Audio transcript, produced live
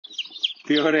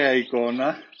Τι ωραία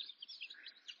εικόνα.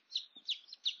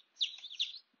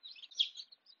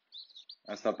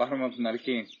 Ας τα πάρουμε από την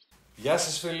αρχή. Γεια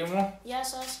σας φίλοι μου. Γεια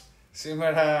σας.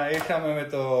 Σήμερα ήρθαμε με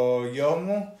το γιο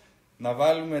μου να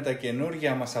βάλουμε τα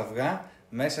καινούργια μας αυγά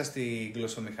μέσα στη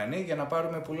κλωσσομηχανή για να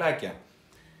πάρουμε πουλάκια.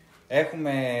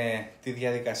 Έχουμε τη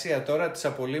διαδικασία τώρα της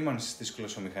απολύμανσης της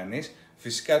κλωσσομηχανής.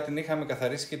 Φυσικά την είχαμε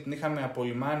καθαρίσει και την είχαμε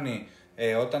απολυμάνει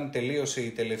όταν τελείωσε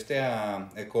η τελευταία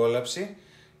εκκόλαψη.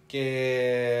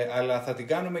 Αλλά θα την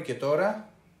κάνουμε και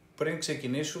τώρα πριν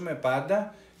ξεκινήσουμε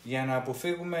πάντα για να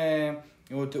αποφύγουμε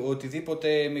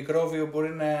οτιδήποτε μικρόβιο μπορεί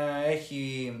να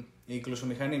έχει η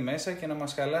κλωσσομηχανή μέσα και να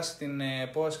μας χαλάσει την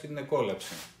πώαση και την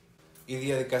εκκόλαψη. Η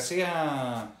διαδικασία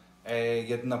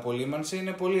για την απολύμανση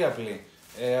είναι πολύ απλή.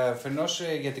 Αφενός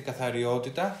για την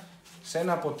καθαριότητα, σε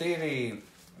ένα ποτήρι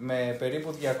με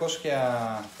περίπου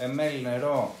 200 ml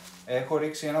νερό έχω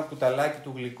ρίξει ένα κουταλάκι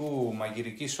του γλυκού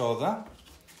μαγειρική σόδα.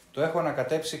 Το έχω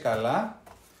ανακατέψει καλά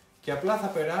και απλά θα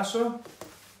περάσω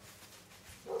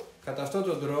κατά αυτόν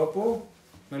τον τρόπο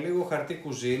με λίγο χαρτί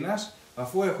κουζίνας,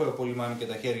 αφού έχω απολυμάνει και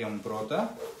τα χέρια μου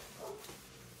πρώτα,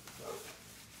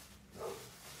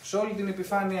 σε όλη την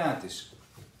επιφάνειά της.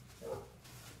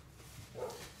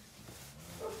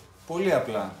 Πολύ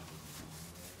απλά.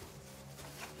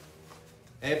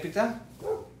 Έπειτα,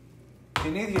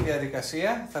 την ίδια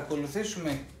διαδικασία θα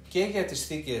ακολουθήσουμε και για τις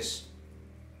θήκες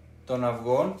των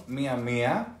αυγών,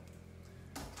 μία-μία,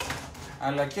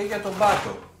 αλλά και για τον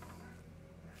πάτο,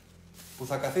 που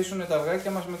θα καθίσουν τα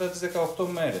αυγάκια μας μετά τις 18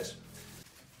 μέρες.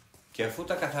 Και αφού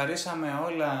τα καθαρίσαμε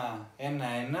όλα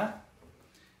ένα-ένα,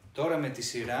 τώρα με τη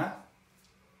σειρά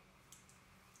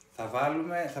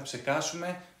θα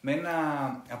ψεκάσουμε με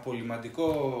ένα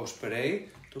απολυμαντικό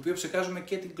σπρέι, το οποίο ψεκάζουμε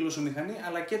και την κλωσσομηχανή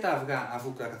αλλά και τα αυγά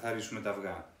αφού τα καθαρίσουμε τα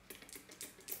αυγά.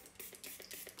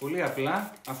 Πολύ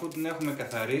απλά, αφού την έχουμε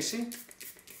καθαρίσει,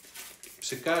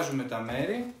 ψεκάζουμε τα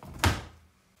μέρη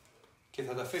και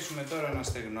θα τα αφήσουμε τώρα να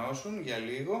στεγνώσουν για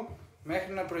λίγο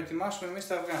μέχρι να προετοιμάσουμε εμείς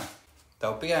τα αυγά. Τα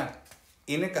οποία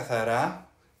είναι καθαρά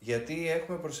γιατί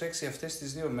έχουμε προσέξει αυτές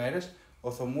τις 2 μέρες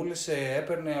ο Θωμούλης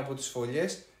έπαιρνε από τις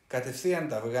φωλιές κατευθείαν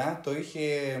τα αυγά, το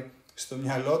είχε στο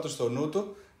μυαλό του, στο νου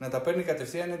του, να τα παίρνει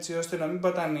κατευθείαν έτσι ώστε να μην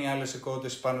πατάνε οι άλλες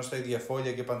εκκότες πάνω στα ίδια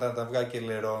φόλια και πατάνε τα αυγά και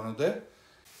λερώνονται.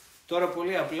 Τώρα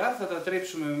πολύ απλά θα τα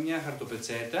τρίψουμε με μια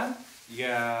χαρτοπετσέτα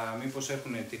για μήπως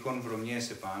έχουν τυχόν βρωμιές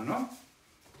επάνω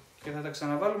και θα τα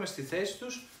ξαναβάλουμε στη θέση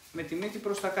τους με τη μύτη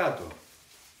προς τα κάτω.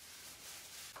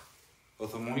 Ο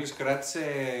Θωμούλης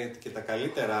κράτησε και τα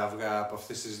καλύτερα αυγά από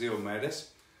αυτές τις 2 μέρες.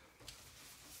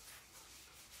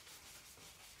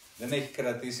 Δεν έχει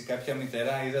κρατήσει κάποια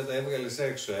μητερά, είδα τα έβγαλες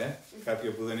έξω,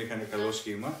 κάποια που δεν είχαν καλό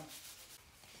σχήμα.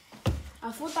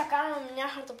 Αφού τα κάνω με μια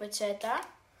χαρτοπετσέτα,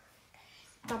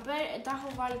 τα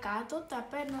έχω βάλει κάτω, τα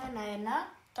παίρνω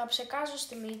ένα-ένα, τα ψεκάζω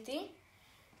στη μύτη,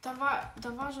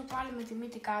 τα βάζω πάλι με τη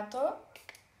μύτη κάτω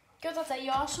και όταν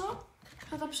τελειώσω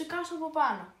θα τα ψεκάσω από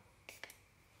πάνω.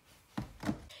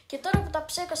 Και τώρα που τα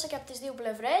ψέκασα και από τις 2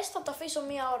 πλευρές θα τα αφήσω 1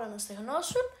 ώρα να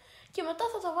στεγνώσουν και μετά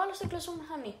θα τα βάλω στην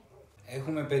κλωσσομηχανή.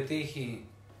 Έχουμε πετύχει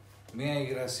μια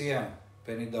υγρασία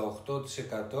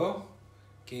 58%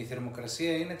 και η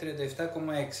θερμοκρασία είναι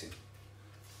 37,6.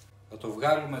 Θα το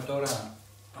βγάλουμε τώρα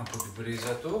από την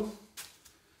πρίζα του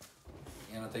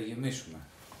για να τα γεμίσουμε.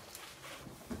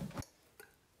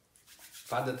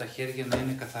 Πάντα τα χέρια να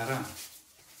είναι καθαρά.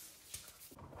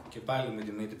 Και πάλι με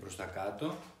τη μύτη προς τα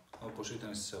κάτω, όπως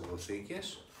ήταν στις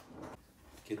αυγοθήκες.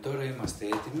 Και τώρα είμαστε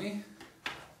έτοιμοι.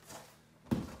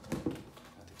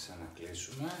 Να τη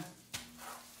ξανακλείσουμε.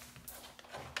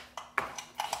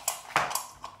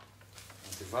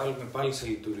 Να τη βάλουμε πάλι σε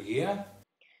λειτουργία.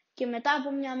 Και μετά από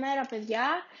 1 μέρα, παιδιά,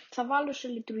 θα βάλω σε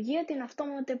λειτουργία την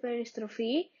αυτόματη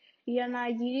περιστροφή για να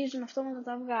γυρίζουν αυτόματα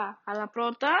τα αυγά. Αλλά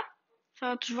πρώτα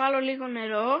θα τους βάλω λίγο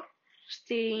νερό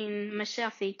στην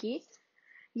μεσαία θήκη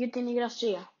για την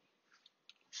υγρασία.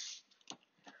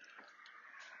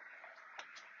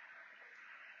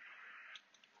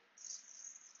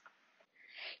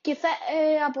 Και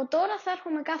από τώρα θα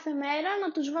έρχομαι κάθε μέρα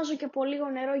να τους βάζω και από λίγο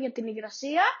νερό για την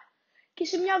υγρασία και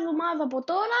σε 1 εβδομάδα από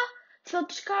τώρα θα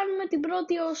τους κάνουμε την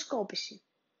πρώτη ωοσκόπηση.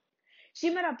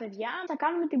 Σήμερα, παιδιά, θα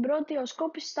κάνουμε την πρώτη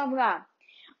ωοσκόπηση στα αυγά.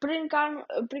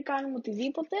 Πριν κάνουμε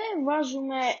οτιδήποτε,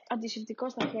 βάζουμε αντισηπτικό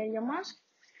στα χέρια μας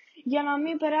για να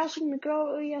μην περάσουν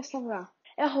μικρόβια στα αυγά.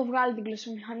 Έχω βγάλει την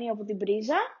κλωσσομηχανή από την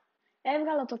πρίζα,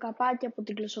 έβγαλα το καπάκι από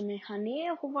την κλωσσομηχανή,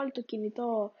 έχω βάλει το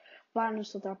κινητό πάνω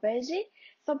στο τραπέζι.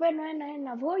 Θα παίρνω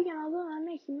ένα αυγό για να δω αν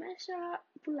έχει μέσα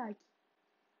πουλάκι.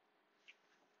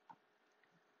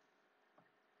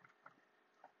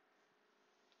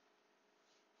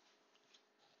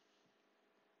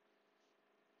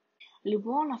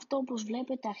 Λοιπόν, αυτό όπως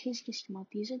βλέπετε αρχίζει και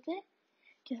σχηματίζεται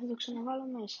και θα το ξαναβάλω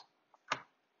μέσα.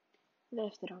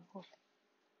 Δεύτερο αυγό.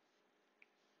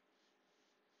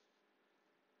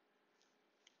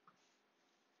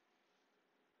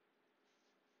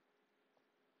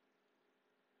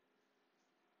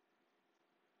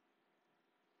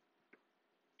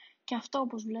 Και αυτό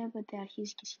όπως βλέπετε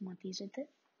αρχίζει και σχηματίζεται.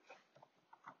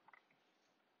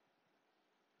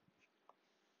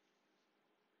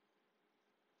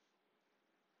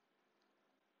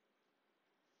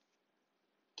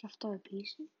 Και αυτό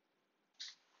επίσης.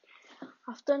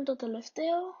 Αυτό είναι το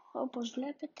τελευταίο, όπως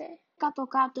βλέπετε.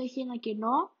 Κάτω-κάτω έχει ένα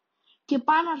κενό και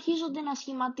πάνω αρχίζονται να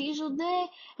σχηματίζονται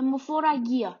αιμοφόρα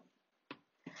αγγεία.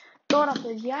 Τώρα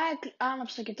παιδιά,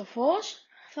 άναψα και το φως.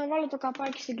 Θα βάλω το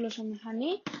καπάκι στην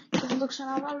κλωσσομηχανή και θα το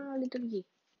ξαναβάλω να λειτουργεί.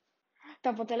 Τα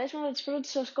αποτελέσματα της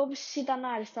πρώτης ωοσκόπησης ήταν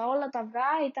άριστα. Όλα τα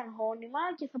αυγά ήταν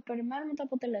γόνιμα και θα περιμένουμε τα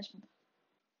αποτελέσματα.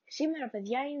 Σήμερα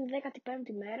παιδιά είναι η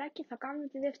 15η μέρα και θα κάνουμε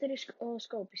τη δεύτερη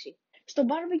ωοσκόπηση. Στο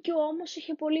μπάρμπεκιου όμως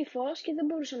είχε πολύ φως και δεν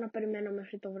μπορούσα να περιμένω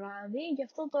μέχρι το βράδυ, γι'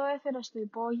 αυτό το έφερα στο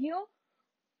υπόγειο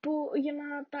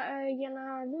για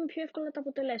να δούμε πιο εύκολα τα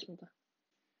αποτελέσματα.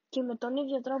 Και με τον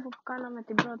ίδιο τρόπο που κάναμε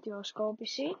την πρώτη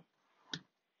ωοσκόπηση,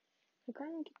 θα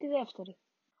κάνουμε και τη δεύτερη.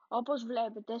 Όπως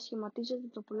βλέπετε σχηματίζεται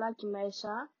το πουλάκι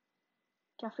μέσα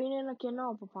και αφήνει ένα κενό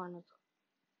από πάνω του.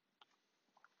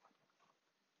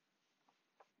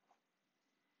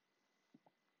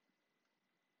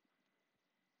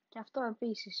 Και αυτό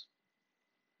επίσης.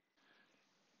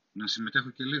 Να συμμετέχω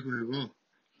και λίγο εγώ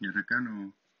για να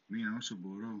κάνω μία όσο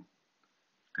μπορώ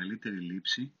καλύτερη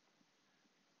λήψη.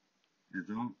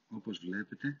 Εδώ όπως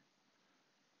βλέπετε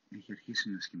έχει αρχίσει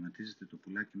να σχηματίζεται το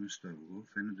πουλάκι μέσα στο αυγό.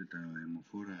 Φαίνονται τα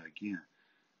αιμοφόρα αγγεία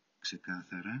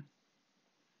ξεκάθαρα,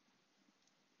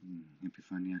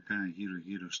 επιφανειακά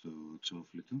γύρω στο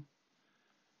τσόφλι του.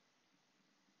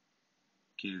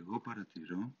 Και εγώ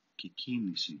παρατηρώ και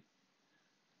κίνηση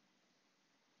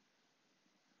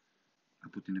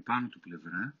από την επάνω του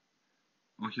πλευρά,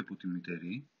 όχι από τη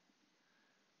μητερή.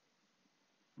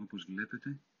 Όπως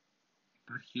βλέπετε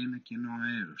υπάρχει ένα κενό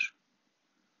αέρος.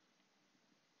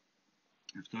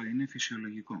 Αυτό είναι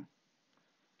φυσιολογικό.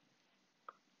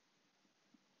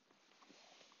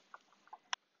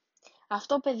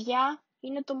 Αυτό παιδιά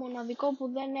είναι το μοναδικό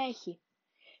που δεν έχει.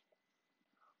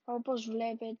 Όπως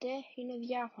βλέπετε είναι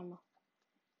διάφανο.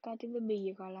 Κάτι δεν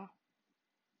πήγε καλά.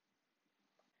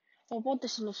 Οπότε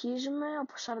συνεχίζουμε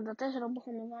από 44 που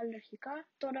έχουμε βάλει αρχικά,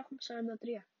 τώρα έχουμε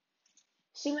 43.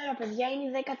 Σήμερα παιδιά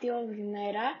είναι η 18η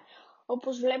μέρα.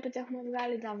 Όπως βλέπετε έχουμε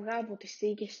βγάλει τα αυγά από τις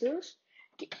θήκες τους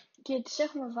και τις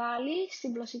έχουμε βάλει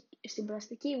στην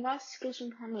πλαστική βάση της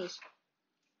κλωσσομηχανής.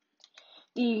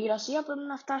 Η υγρασία πρέπει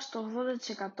να φτάσει στο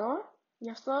 80%, γι'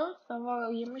 αυτό θα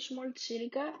γεμίσουμε όλη τη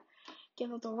σύριγγα και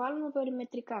θα το βάλουμε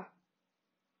περιμετρικά.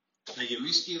 Θα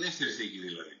γεμίσει και η δεύτερη θήκη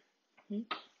δηλαδή.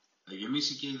 Θα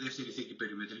γεμίσει και η δεύτερη θήκη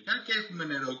περιμετρικά και έχουμε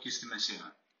νερό και στη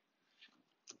μεσαία.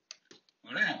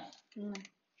 Ωραία. Ναι.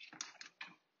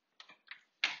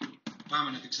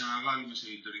 Πάμε να την ξαναβάλουμε σε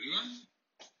λειτουργία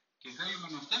και θέλουμε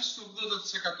να φτάσει στο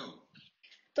 80%.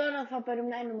 Τώρα θα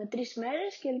περιμένουμε 3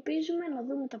 μέρες και ελπίζουμε να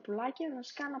δούμε τα πουλάκια να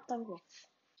σκάνε από τα αυγό.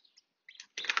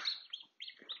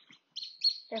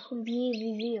 Έχουν βγει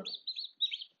ήδη 2.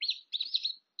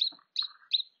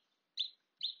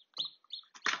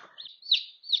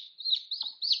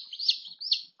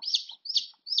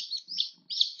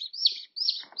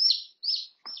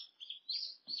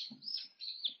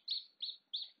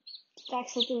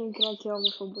 Κοιτάξτε τι μικρό και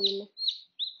όμορφο που είναι.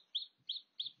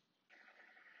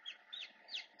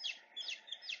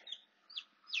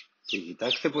 Και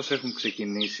κοιτάξτε πως έχουν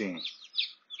ξεκινήσει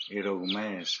οι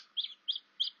ρογμές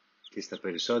και στα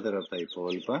περισσότερα από τα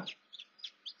υπόλοιπα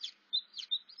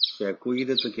και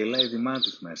ακούγεται το κελάιδημά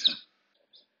τους μέσα.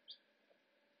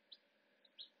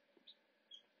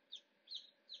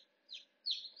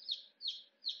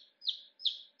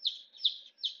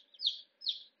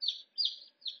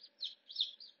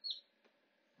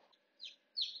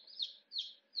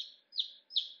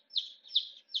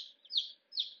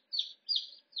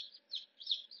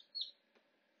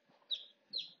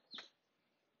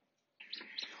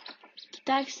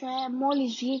 Κοιτάξτε,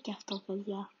 μόλις βγήκε αυτό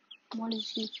παιδιά.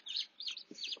 Μόλις βγήκε.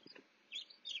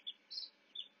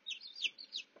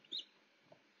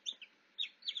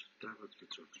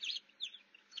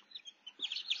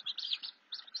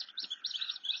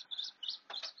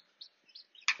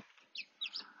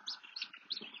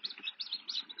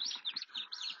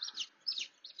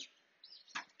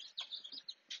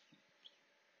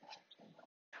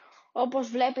 Όπως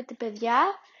βλέπετε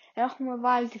παιδιά, έχουμε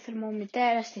βάλει τη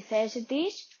θερμομήτερα στη θέση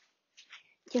της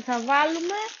και θα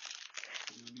βάλουμε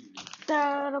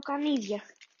τα ροκανίδια.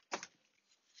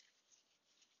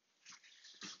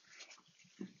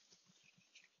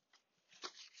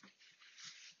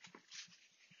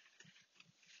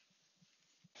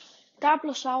 Τα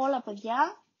άπλωσα όλα,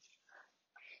 παιδιά,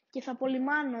 και θα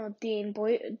απολυμάνω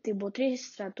την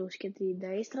ποτρίστρα τους και την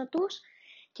ταΐστρα τους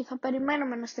και θα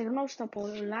περιμένουμε να στεγνώσουν τα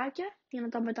πουλάκια για να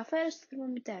τα μεταφέρω στη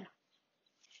θερμομήτερα.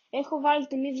 Έχω βάλει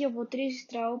την ίδια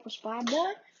ποτρίστρα όπως πάντα,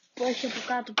 που έχει από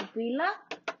κάτω πουπίλα.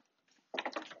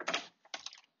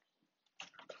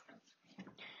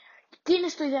 Και είναι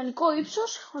στο ιδανικό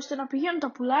ύψος, ώστε να πηγαίνουν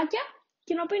τα πουλάκια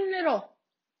και να πίνουν νερό.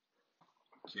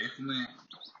 Και έχουμε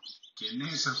και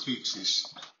νέες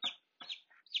αφήξεις.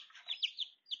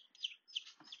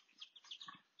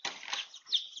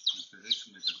 Να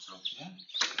περίσουμε τα τσόφια.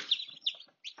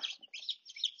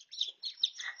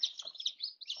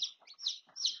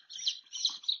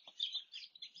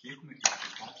 Και έχουμε και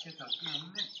κάποια τα οποία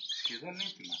είναι σχεδόν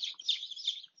έτοιμα.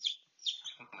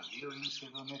 Αυτά τα δύο είναι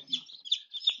σχεδόν έτοιμα.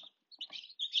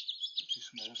 Θα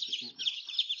αφήσουμε εδώ στο κέντρο.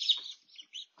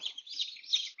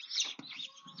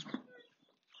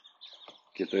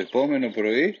 Και το επόμενο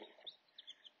πρωί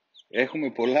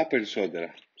έχουμε πολλά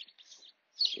περισσότερα.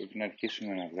 Πρέπει να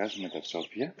αρχίσουμε να βγάζουμε τα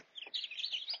τσόφια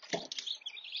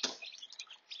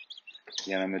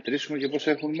για να μετρήσουμε και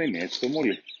πόσα έχουν μείνει, έτσι το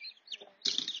μούλι.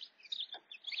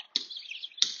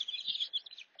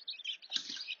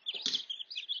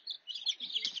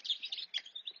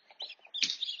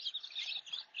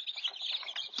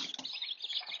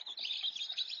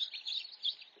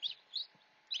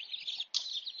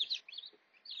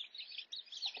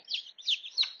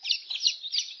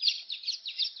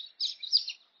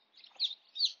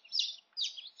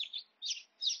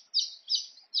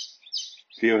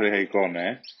 Τι ωραία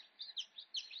εικόνα,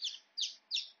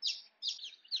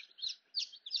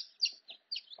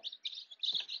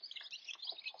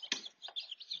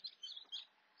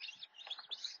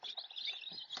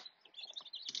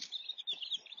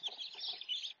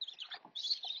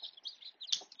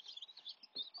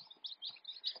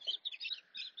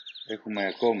 Έχουμε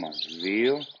ακόμα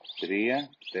 2, 3,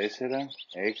 4,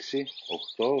 6,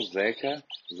 8, 10,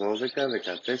 12,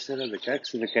 14,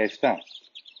 16, 17.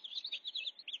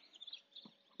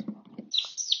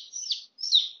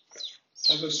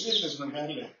 Καλώς ήρθες,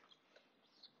 μεγάλε.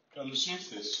 Καλώς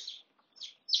ήρθες.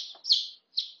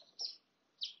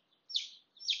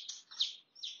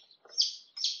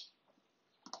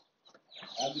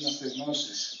 Άντε να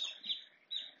στεγνώσεις.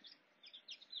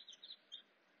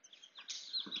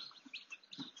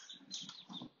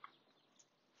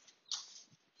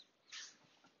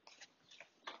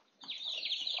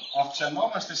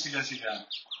 Αυξανόμαστε σιγά σιγά.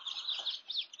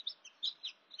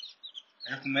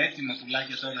 Έχουμε έτοιμα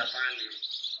πουλάκια τώρα πάλι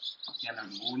για να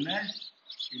βγούνε.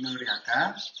 Είναι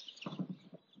οριακά.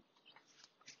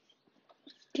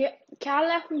 Και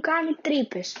άλλα έχουν κάνει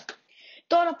τρύπες.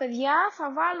 Τώρα, παιδιά,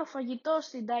 θα βάλω φαγητό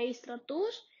στην ταΐστρα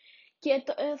τους και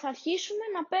θα αρχίσουμε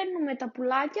να παίρνουμε τα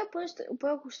πουλάκια που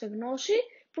έχουν στεγνώσει,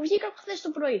 που βγήκαν χθες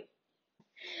το πρωί.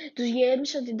 Τους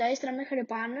γέμισα την ταΐστρα μέχρι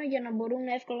πάνω για να μπορούν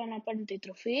εύκολα να παίρνουν τη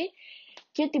τροφή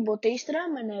και την ποτίστρα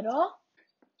με νερό.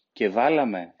 Και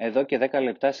βάλαμε εδώ και 10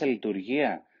 λεπτά σε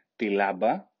λειτουργία τη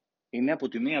λάμπα. Είναι από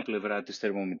τη μία πλευρά της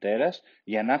θερμομητέρας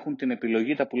για να έχουν την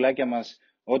επιλογή τα πουλάκια μας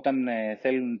όταν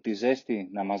θέλουν τη ζέστη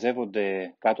να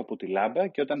μαζεύονται κάτω από τη λάμπα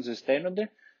και όταν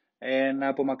ζεσταίνονται να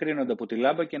απομακρύνονται από τη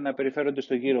λάμπα και να περιφέρονται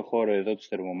στο γύρο χώρο εδώ της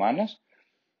θερμομάνας.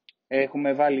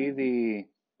 Έχουμε βάλει ήδη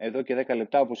εδώ και 10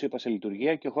 λεπτά, όπως είπα, σε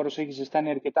λειτουργία και ο χώρος έχει ζεστάνει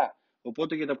αρκετά.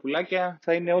 Οπότε για τα πουλάκια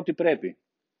θα είναι ό,τι πρέπει.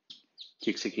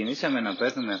 Και ξεκινήσαμε να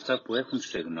παίρνουμε αυτά που έχουν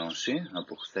στεγνώσει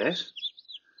από χθες.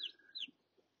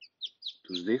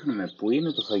 Τους δείχνουμε που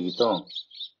είναι το φαγητό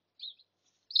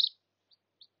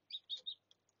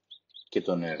και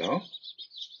το νερό.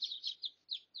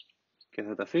 Και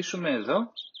θα τα αφήσουμε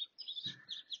εδώ.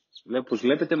 Όπως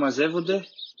βλέπετε μαζεύονται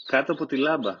κάτω από τη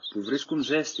λάμπα που βρίσκουν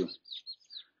ζέστη.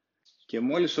 Και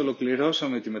μόλις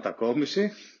ολοκληρώσαμε τη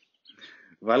μετακόμιση,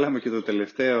 βάλαμε και το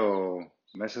τελευταίο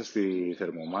μέσα στη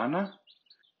θερμομάνα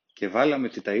και βάλαμε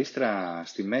τη ταΐστρα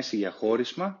στη μέση για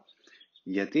χώρισμα,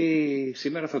 γιατί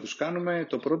σήμερα θα τους κάνουμε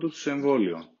το πρώτο τους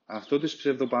εμβόλιο, αυτό της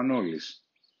ψευδοπανόλης.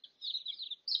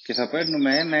 Και θα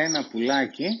παίρνουμε ένα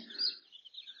πουλάκι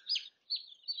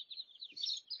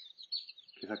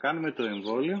και θα κάνουμε το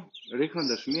εμβόλιο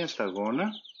ρίχνοντας μία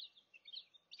σταγόνα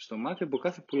στο μάτι από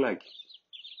κάθε πουλάκι.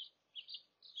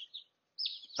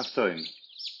 Αυτό είναι.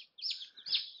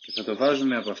 Και θα το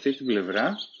βάζουμε από αυτή την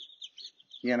πλευρά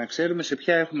για να ξέρουμε σε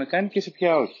ποια έχουμε κάνει και σε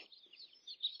ποια όχι.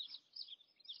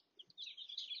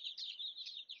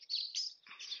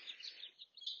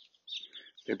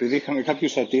 επειδή είχαμε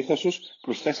κάποιους ατίθασους,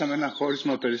 προσθέσαμε ένα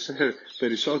χώρισμα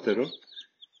περισσότερο,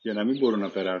 για να μην μπορούν να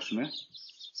περάσουν.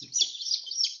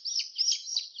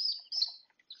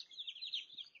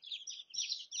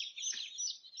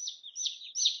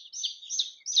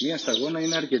 Μία σταγόνα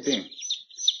είναι αρκετή.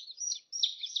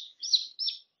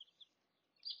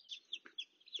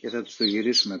 Και θα τους το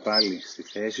γυρίσουμε πάλι στη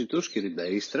θέση τους και την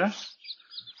ταΐστρα.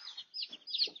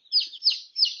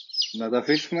 Να τα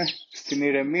αφήσουμε στην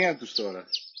ηρεμία τους τώρα.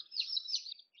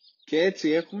 Και έτσι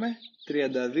έχουμε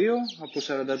 32 από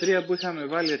 43 που είχαμε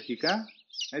βάλει αρχικά.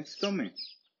 Έτσι, Τόμι. Ναι.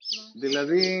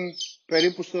 Δηλαδή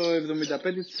περίπου στο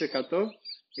 75%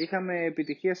 είχαμε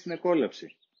επιτυχία στην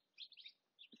εκκόλαψη.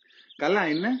 Καλά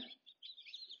είναι.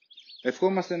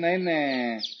 Ευχόμαστε να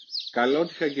είναι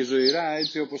καλότυχα και ζωηρά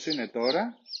έτσι όπως είναι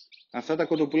τώρα. Αυτά τα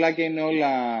κοτοπουλάκια είναι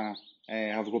όλα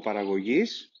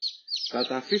αυγοπαραγωγής. Θα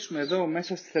τα αφήσουμε εδώ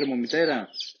μέσα στη θερμομήτερα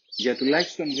για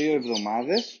τουλάχιστον 2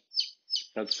 εβδομάδες.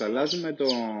 Θα τους αλλάζουμε το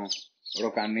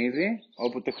ροκανίδι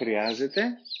όποτε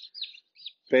χρειάζεται.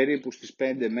 Περίπου στις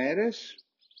 5 μέρες.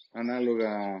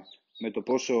 Ανάλογα με το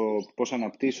πόσο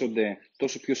αναπτύσσονται,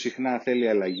 τόσο πιο συχνά θέλει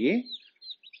αλλαγή.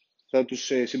 Θα τους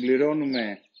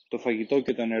συμπληρώνουμε το φαγητό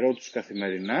και το νερό τους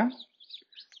καθημερινά.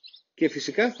 Και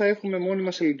φυσικά θα έχουμε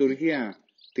μόνιμα σε λειτουργία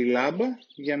τη λάμπα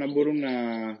για να μπορούν να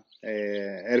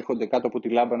έρχονται κάτω από τη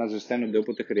λάμπα να ζεσταίνονται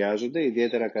όποτε χρειάζονται,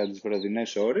 ιδιαίτερα κατά τις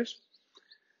βραδινές ώρες.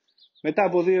 Μετά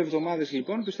από 2 εβδομάδες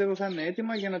λοιπόν πιστεύω θα είναι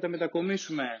έτοιμα για να τα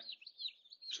μετακομίσουμε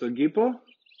στον κήπο,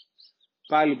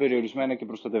 πάλι περιορισμένα και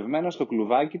προστατευμένα στο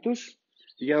κλουβάκι τους,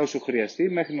 για όσο χρειαστεί,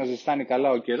 μέχρι να ζεστάνει καλά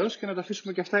ο καιρός και να τα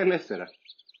αφήσουμε και αυτά ελεύθερα.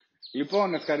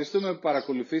 Λοιπόν, ευχαριστούμε που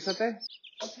παρακολουθήσατε.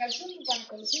 Ευχαριστούμε που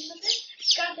παρακολουθήσατε.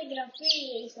 Κάντε εγγραφή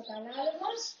στο κανάλι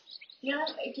μας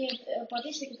και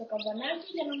πατήστε και το καμπανάκι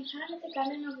για να μην χάνετε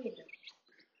κανένα βίντεο.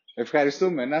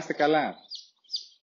 Ευχαριστούμε. Να είστε καλά.